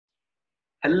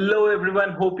Hello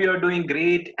everyone, hope you are doing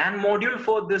great. And module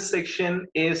for this section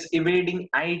is evading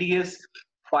IDS,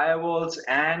 firewalls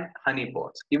and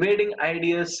honeypots. Evading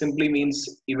IDS simply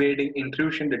means evading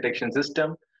intrusion detection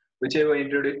system. Whichever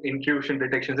intrusion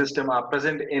detection system are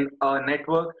present in our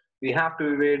network, we have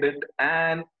to evade it.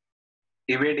 And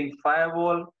evading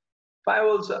firewall.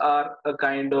 Firewalls are a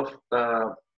kind of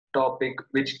topic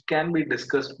which can be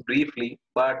discussed briefly,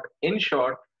 but in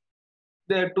short,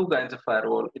 there are two kinds of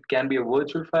firewall. It can be a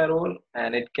virtual firewall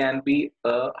and it can be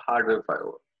a hardware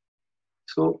firewall.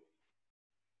 So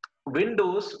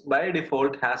Windows by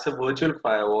default has a virtual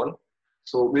firewall.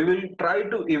 So we will try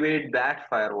to evade that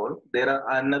firewall. There are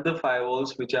another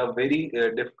firewalls which are very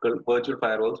difficult, virtual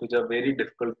firewalls which are very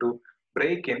difficult to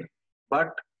break in,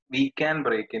 but we can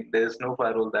break in. There is no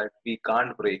firewall that we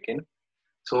can't break in.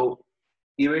 So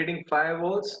evading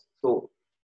firewalls. So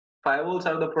firewalls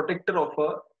are the protector of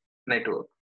a network,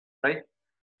 right?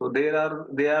 So they are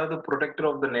the protector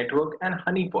of the network. And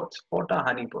honeypots. What are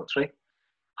honeypots, right?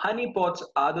 Honeypots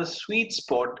are the sweet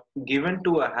spot given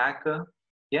to a hacker,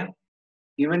 yeah,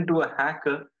 given to a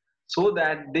hacker so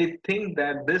that they think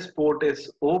that this port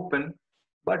is open,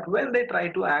 but when they try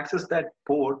to access that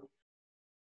port,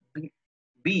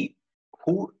 we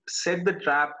who set the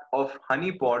trap of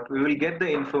honeypot, we will get the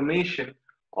information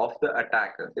of the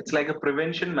attacker. It's like a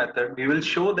prevention method. We will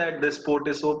show that this port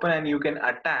is open and you can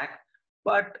attack,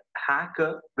 but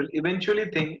hacker will eventually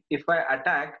think if I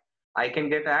attack, I can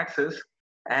get access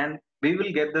and we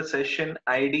will get the session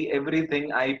ID, everything,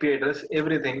 IP address,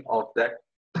 everything of that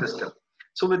system.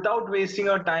 So without wasting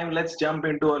our time, let's jump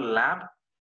into a lab.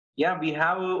 Yeah, we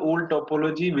have a old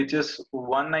topology which is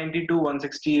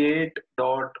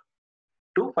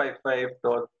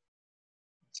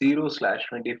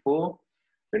 192.168.255.0/24.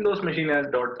 Windows machine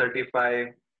at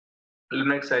 .35,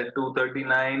 Linux at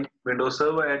 239, Windows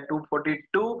Server at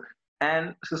 242,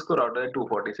 and Cisco router at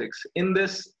 246. In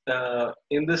this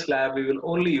lab, we will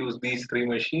only use these three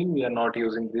machines. We are not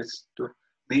using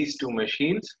these two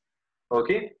machines.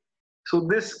 Okay. So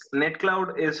this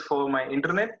NetCloud is for my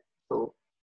internet. So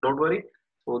don't worry.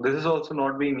 So this is also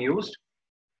not being used,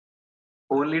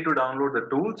 only to download the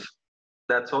tools.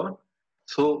 That's all.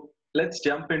 So let's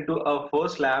jump into our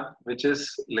first lab, which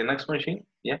is Linux machine.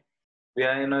 Yeah, we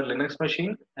are in a Linux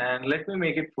machine, and let me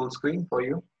make it full screen for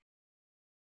you.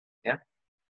 Yeah.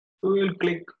 So we'll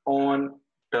click on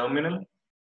terminal.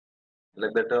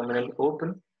 Let the terminal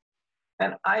open,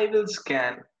 and I will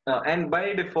scan. And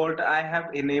by default, I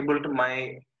have enabled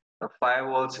my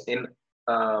firewalls in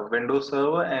Windows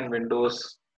Server and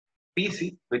Windows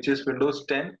PC, which is Windows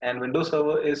 10, and Windows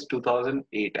Server is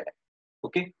 2008.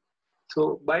 Okay,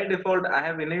 so by default, I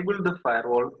have enabled the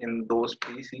firewall in those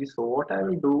PCs. So what I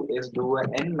will do is do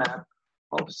an nmap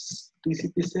of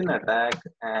TCP SYN attack,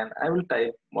 and I will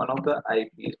type one of the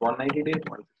IPs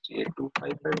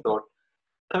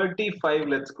 198.168.255.35.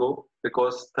 Let's go,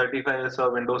 because 35 is a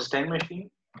Windows 10 machine,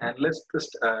 and let's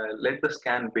just let the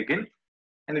scan begin,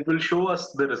 and it will show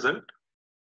us the result.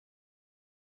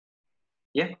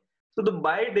 Yeah. So the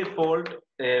by default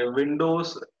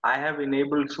Windows I have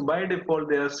enabled. So by default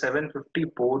there are 750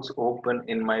 ports open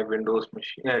in my Windows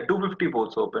machine. 250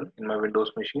 ports open in my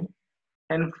Windows machine.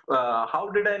 And how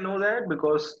did I know that?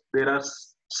 Because there are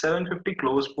 750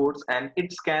 closed ports, and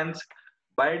it scans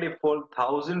by default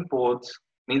 1000 ports,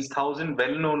 means 1000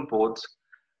 well-known ports.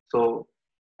 So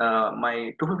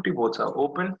my 250 ports are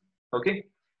open. Okay.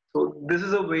 So this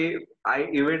is a way I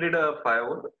evaded a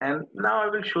firewall, and now I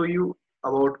will show you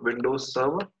about Windows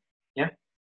Server. Yeah.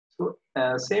 So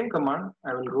same command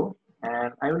I will go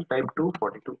and I will type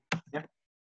 242. Yeah.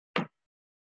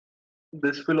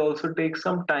 This will also take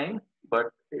some time,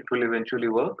 but it will eventually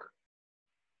work.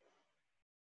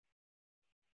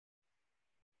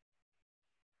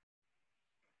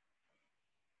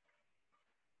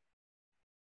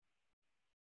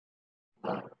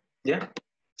 Yeah.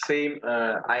 Same.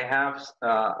 I have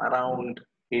around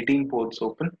 18 ports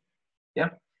open.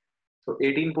 Yeah. So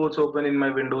 18 ports open in my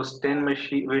Windows 10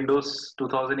 machine, Windows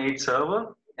 2008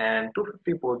 server, and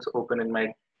 250 ports open in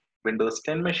my Windows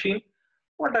 10 machine.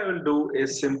 What I will do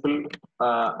is simple.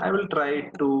 I will try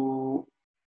to.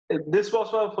 This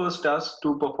was our first task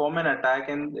to perform an attack,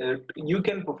 and you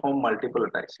can perform multiple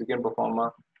attacks. You can perform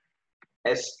a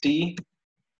ST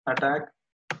attack.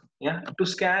 Yeah, to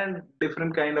scan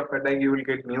different kind of attack, you will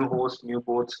get new hosts, new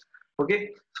ports.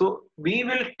 Okay, so we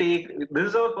will take this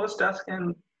is our first task,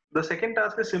 and the second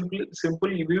task is simple.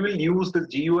 We will use the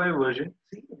GUI version.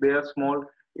 See, they are small.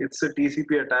 It's a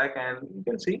TCP attack, and you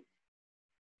can see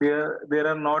there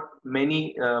are not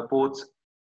many ports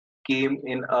came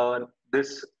in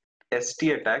this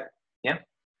ST attack. Yeah,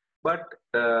 but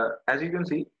as you can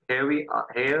see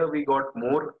here we got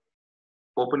more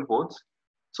open ports.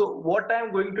 So what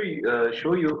I'm going to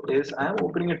show you is I'm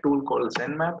opening a tool called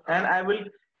ZenMap, and I will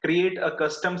create a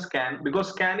custom scan, because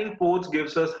scanning ports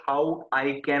gives us how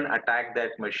I can attack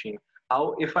that machine.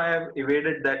 How, if I have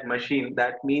evaded that machine,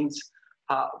 that means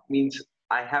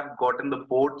I have gotten the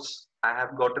ports, I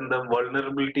have gotten the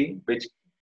vulnerability, which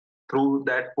through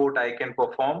that port I can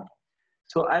perform.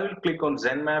 So I will click on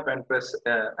ZenMap and press,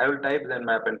 I will type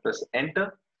ZenMap and press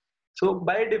enter. So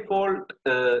by default,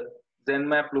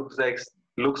 ZenMap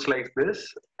looks like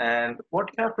this, and what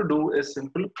you have to do is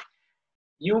simple.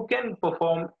 You can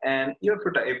perform, and you have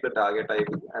to type the target IP.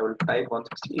 I will type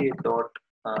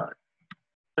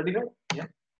 168.35. Yeah.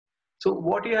 So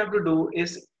what you have to do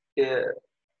uh,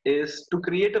 is to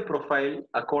create a profile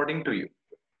according to you.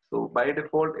 So by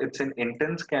default, it's an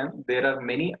intent scan. There are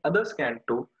many other scan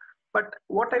too, but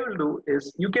what I will do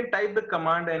is you can type the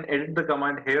command and edit the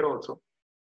command here also.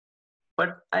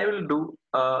 But I will do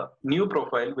a new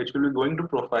profile, which will be going to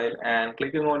profile and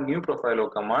clicking on new profile or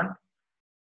command,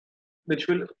 which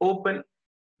will open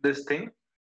this thing,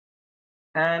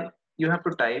 and you have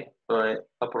to type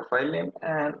a profile name,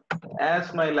 and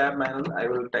as my lab manual I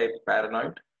will type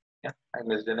paranoid. Yeah, I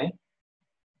missed a name.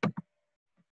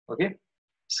 Okay,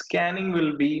 scanning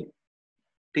will be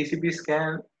TCP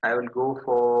scan. I will go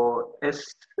for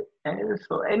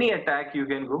so any attack you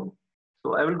can go.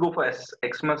 So I will go for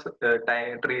Xmas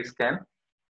tree scan,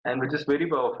 and which is very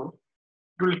powerful.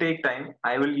 It will take time.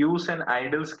 I will use an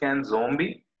idle scan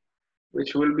zombie,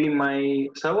 which will be my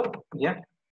server. Yeah.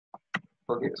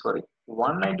 Okay, sorry.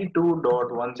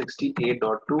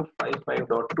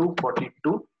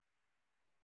 192.168.255.242.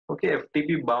 Okay,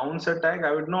 FTP bounce attack.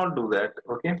 I would not do that.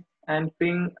 Okay. And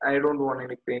ping, I don't want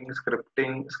any ping.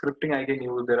 Scripting I can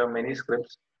use. There are many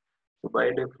scripts. So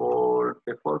by default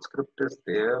script is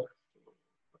there. What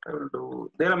I will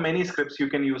do, there are many scripts. You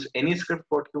can use any script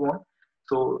what you want.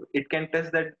 So it can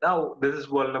test that now this is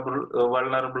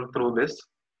vulnerable through this.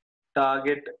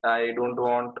 Target, I don't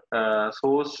want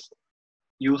source.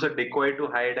 Use a decoy to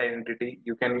hide identity.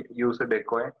 You can use a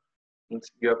decoy.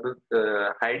 Means you have to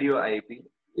hide your IP.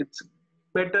 It's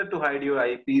better to hide your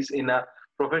IPs in a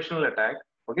professional attack.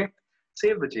 Okay,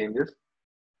 save the changes.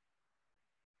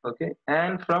 Okay,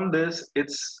 and from this,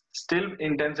 it's still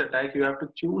intense attack. You have to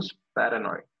choose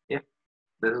paranoid. Yeah,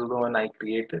 this is the one I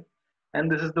created,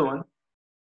 and this is the one.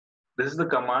 This is the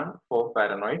command for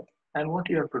paranoid, and what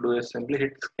you have to do is simply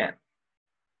hit scan,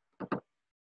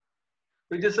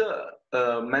 which is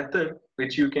a method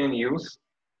which you can use.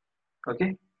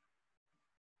 Okay,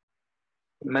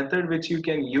 method which you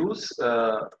can use,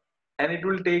 and it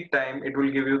will take time. It will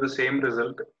give you the same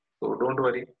result, so don't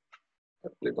worry.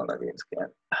 Click on again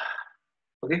scan.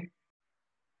 Okay.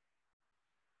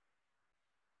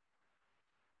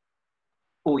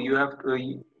 Oh, you have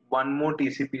one more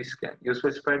TCP scan. You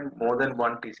specified more than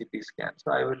one TCP scan,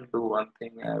 so I will do one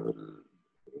thing. I will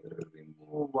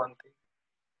remove one thing.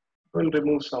 I will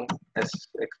remove some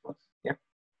SXMOS. Yeah,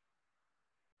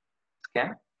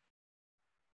 scan.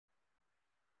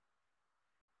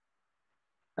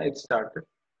 It started.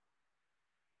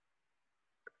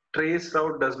 Trace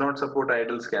route does not support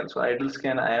idle scan, so idle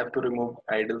scan I have to remove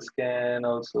idle scan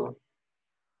also.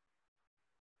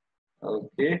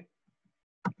 Okay.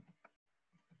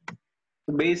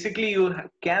 So basically, you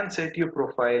can set your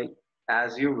profile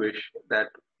as you wish.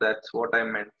 That's what I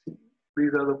meant.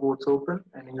 These are the ports open,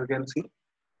 and you can see.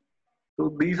 So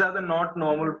these are the not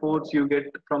normal ports you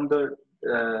get from the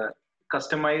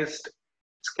customized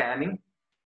scanning.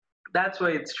 That's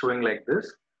why it's showing like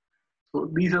this. So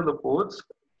these are the ports.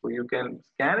 So you can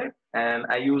scan it, and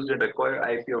I used a decoy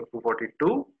IP of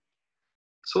 242.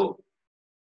 So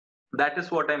that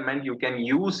is what I meant. You can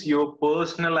use your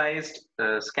personalized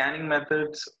scanning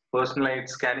methods, personalized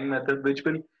scanning method, which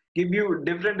will give you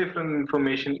different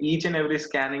information. Each and every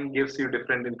scanning gives you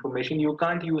different information. You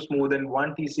can't use more than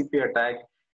one TCP attack.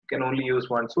 You can only use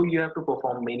one. So you have to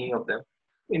perform many of them.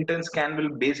 Intent scan will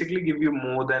basically give you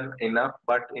more than enough,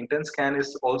 but intent scan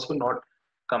is also not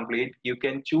complete. You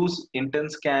can choose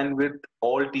intent scan with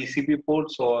all TCP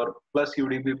ports or plus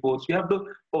UDP ports. You have to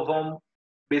perform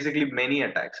basically many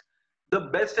attacks. The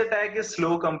best attack is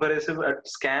slow compressive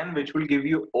scan, which will give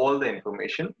you all the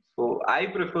information. So I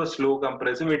prefer slow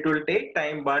compressive. It will take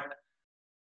time, but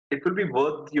it will be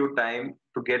worth your time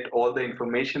to get all the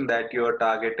information that you are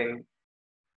targeting.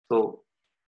 So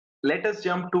let us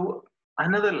jump to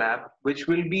another lab, which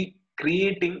will be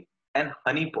creating an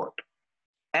honeypot.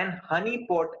 And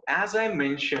honeypot, as I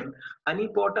mentioned,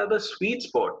 honeypot are the sweet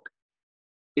spot.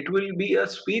 It will be a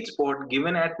sweet spot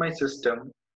given at my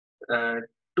system uh,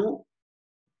 to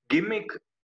gimmick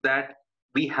that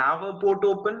we have a port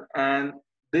open, and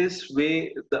this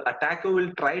way the attacker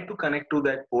will try to connect to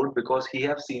that port because he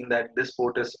have seen that this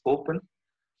port is open.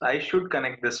 I should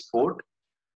connect this port.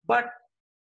 But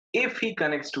if he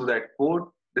connects to that port,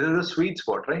 this is a sweet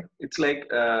spot, right? It's like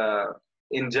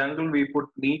in jungle we put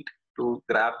meat to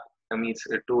grab means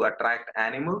to attract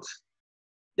animals.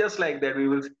 Just like that, we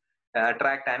will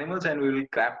attract animals and we will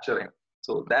capture him.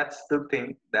 So that's the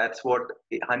thing. That's what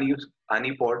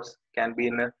honeypots can be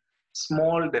in a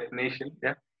small definition.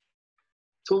 Yeah.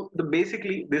 So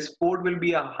basically, this pod will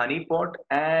be a honeypot,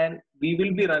 and we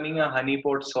will be running a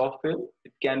honeypot software.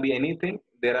 It can be anything.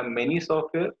 There are many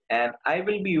software, and I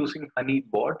will be using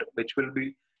Honeybot, which will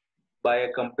be by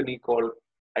a company called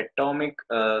Atomic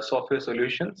Software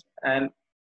Solutions, and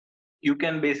you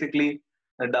can basically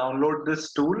download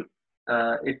this tool.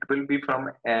 It will be from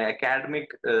academic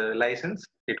license.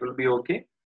 It will be okay.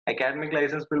 Academic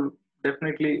license will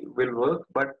definitely will work,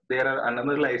 but there are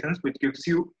another license which gives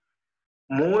you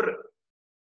more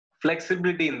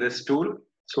flexibility in this tool.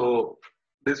 So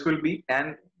this will be,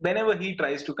 and whenever he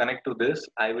tries to connect to this,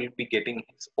 I will be getting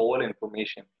his all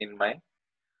information in my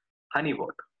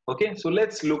Honeybot. Okay, so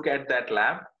let's look at that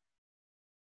lab.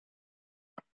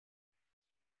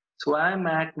 So I'm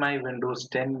at my Windows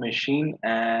 10 machine,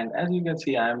 and as you can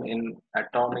see, I'm in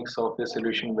Atomic Software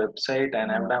Solution website,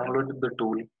 and I've downloaded the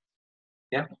tool.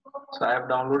 Yeah, so I have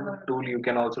downloaded the tool. You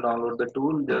can also download the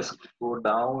tool. Just go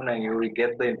down and you will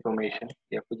get the information.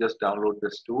 You have to just download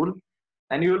this tool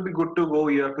and you will be good to go.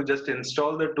 You have to just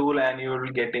install the tool and you will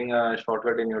be getting a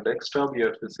shortcut in your desktop. You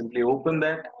have to simply open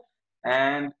that,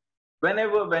 and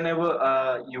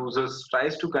whenever users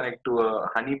tries to connect to a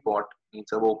honeypot,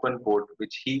 it's an open port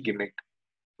which he gimmicked.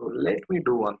 So let me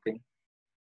do one thing.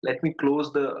 Let me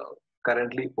close the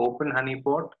currently open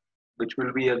honeypot, which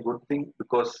will be a good thing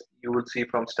because you will see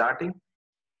from starting.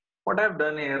 What I've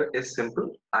done here is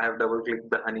simple. I have double clicked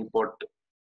the honeypot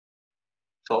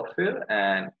software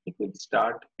and it will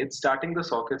start. It's starting the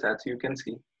sockets as you can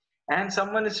see. And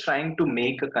someone is trying to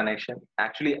make a connection.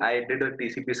 Actually, I did a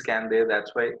TCP scan there.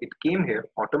 That's why it came here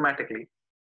automatically.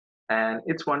 And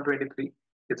it's 123.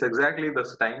 It's exactly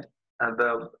this time.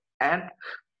 And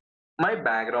my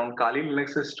background, Kali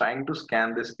Linux is trying to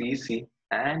scan this PC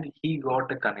and he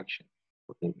got a connection.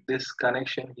 Okay, this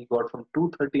connection he got from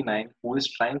 239 who is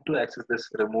trying to access this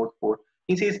remote port.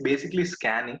 He says basically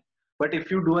scanning, but if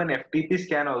you do an FTP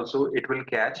scan also, it will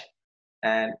catch.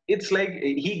 And it's like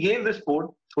he gave this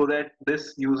port so that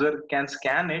this user can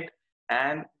scan it,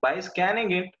 and by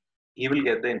scanning it, he will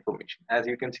get the information. As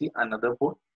you can see, another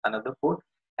port,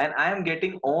 and I am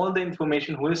getting all the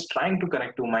information who is trying to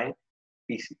connect to my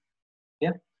PC.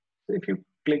 Yeah, so if you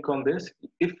click on this,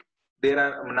 if there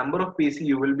are a number of PC,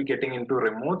 you will be getting into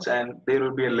remotes and there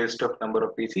will be a list of number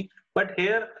of PC. But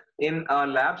here in our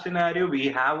lab scenario, we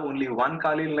have only one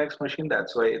Kali Linux machine.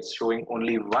 That's why it's showing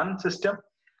only one system.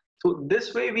 So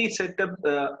this way we set up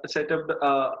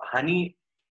the honey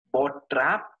bot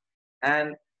trap,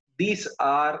 and these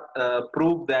are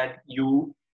proof that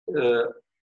you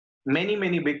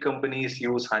many big companies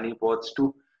use honeypots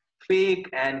to fake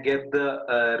and get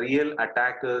the real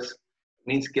attackers,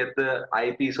 means get the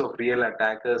IPs of real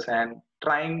attackers and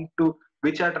trying to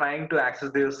which are trying to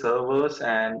access their servers,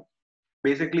 and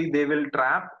basically they will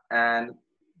trap and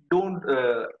don't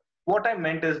what I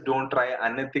meant is don't try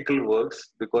unethical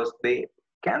works because they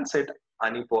can set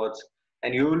honeypots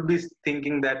and you will be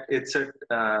thinking that it's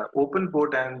a open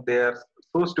port and they are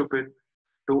so stupid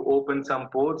to open some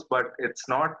ports, but it's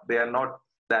not, they are not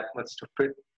that much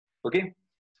stupid. Okay,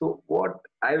 so what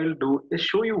I will do is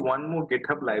show you one more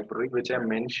GitHub library which I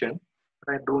mentioned,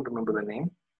 but I don't remember the name.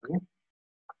 Okay,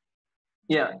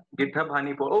 yeah, GitHub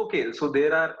Honeypot. Okay, so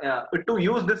there are to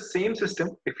use this same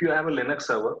system if you have a Linux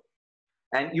server,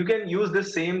 and you can use the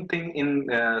same thing in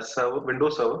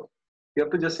Windows server. You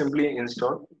have to just simply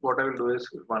install. What I will do is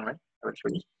one minute. I will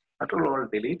show you. Control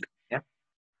Alt Delete. Yeah,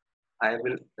 I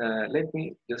will let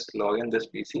me just log in this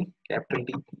PC. Capital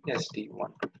D S T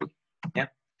 123. Yeah.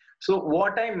 So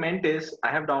what I meant is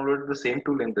I have downloaded the same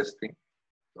tool in this thing.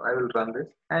 So I will run this,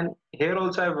 and here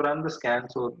also I've run the scan.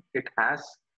 So it has,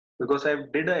 because I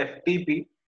did a FTP.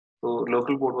 So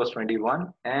local port was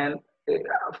 21, and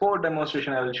for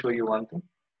demonstration I will show you one thing.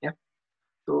 Yeah.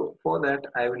 So for that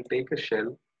I will take a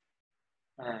shell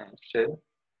and shell.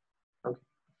 Okay.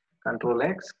 Control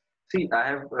X. See, I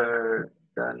have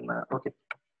done okay.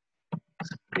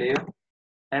 Clear,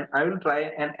 and I will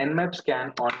try an nmap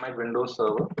scan on my Windows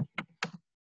server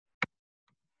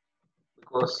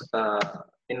because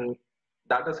in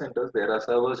data centers there are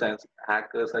servers and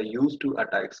hackers are used to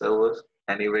attack servers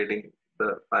and evading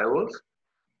the firewalls.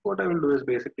 what I will do is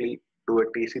basically do a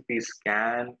TCP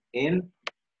scan in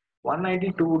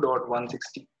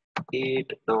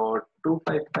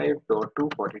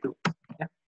 192.168.255.242. Yeah.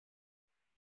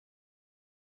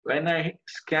 When I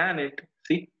scan it,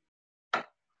 see,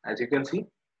 as you can see,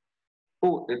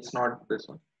 oh, it's not this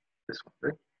one,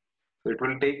 right? So it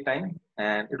will take time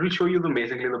and it will show you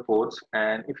basically the ports.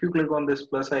 And if you click on this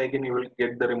plus icon, you will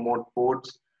get the remote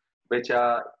ports which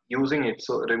are using it.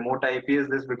 So remote IP is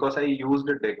this because I used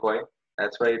a decoy.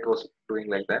 That's why it was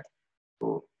doing like that.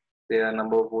 So there are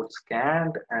number of ports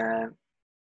scanned and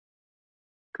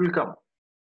it will come.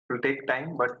 It will take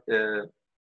time, but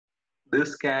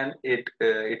this scan it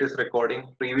is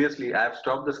recording. Previously, I have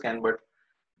stopped the scan, but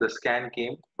the scan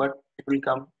came, but it will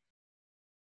come.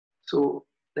 So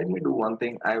let me do one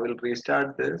thing. I will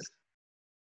restart this.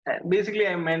 And basically,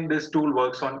 I meant this tool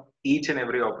works on each and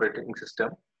every operating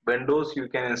system. Windows you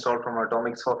can install from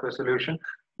Atomic Software Solution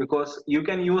because you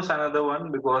can use another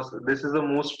one because this is the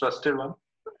most trusted one.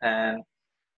 And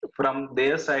from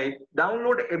their side,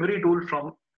 download every tool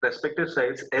from respective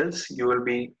sites. Else, you will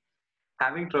be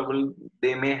having trouble.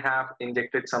 They may have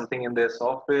injected something in their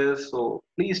software. So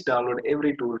please download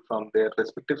every tool from their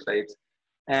respective sites.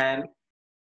 And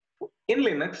in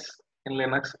Linux,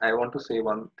 I want to say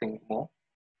one thing more.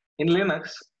 In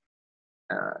Linux,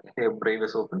 here Brave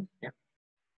is open. Yeah.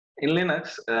 In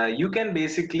Linux, you can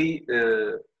basically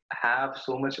have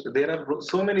so much. There are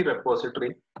so many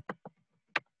repository,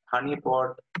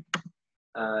 Honeypot,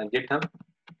 GitHub,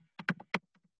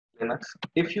 Linux.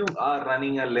 If you are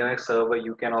running a Linux server,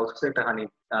 you can also set a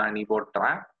Honeypot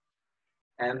track.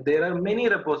 And there are many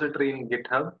repository in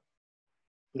GitHub,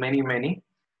 many.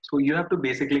 So you have to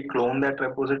basically clone that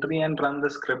repository and run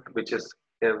the script which is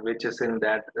in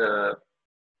that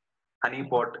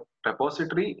Honeypot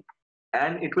repository,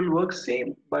 and it will work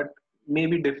same but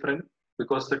maybe different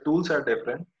because the tools are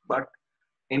different, but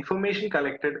information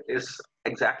collected is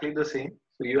exactly the same.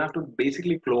 So you have to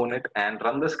basically clone it and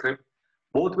run the script.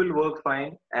 Both will work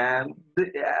fine, and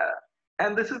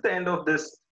this is the end of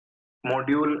this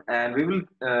module, and we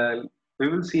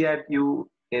will see at you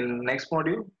in next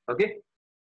module. Okay.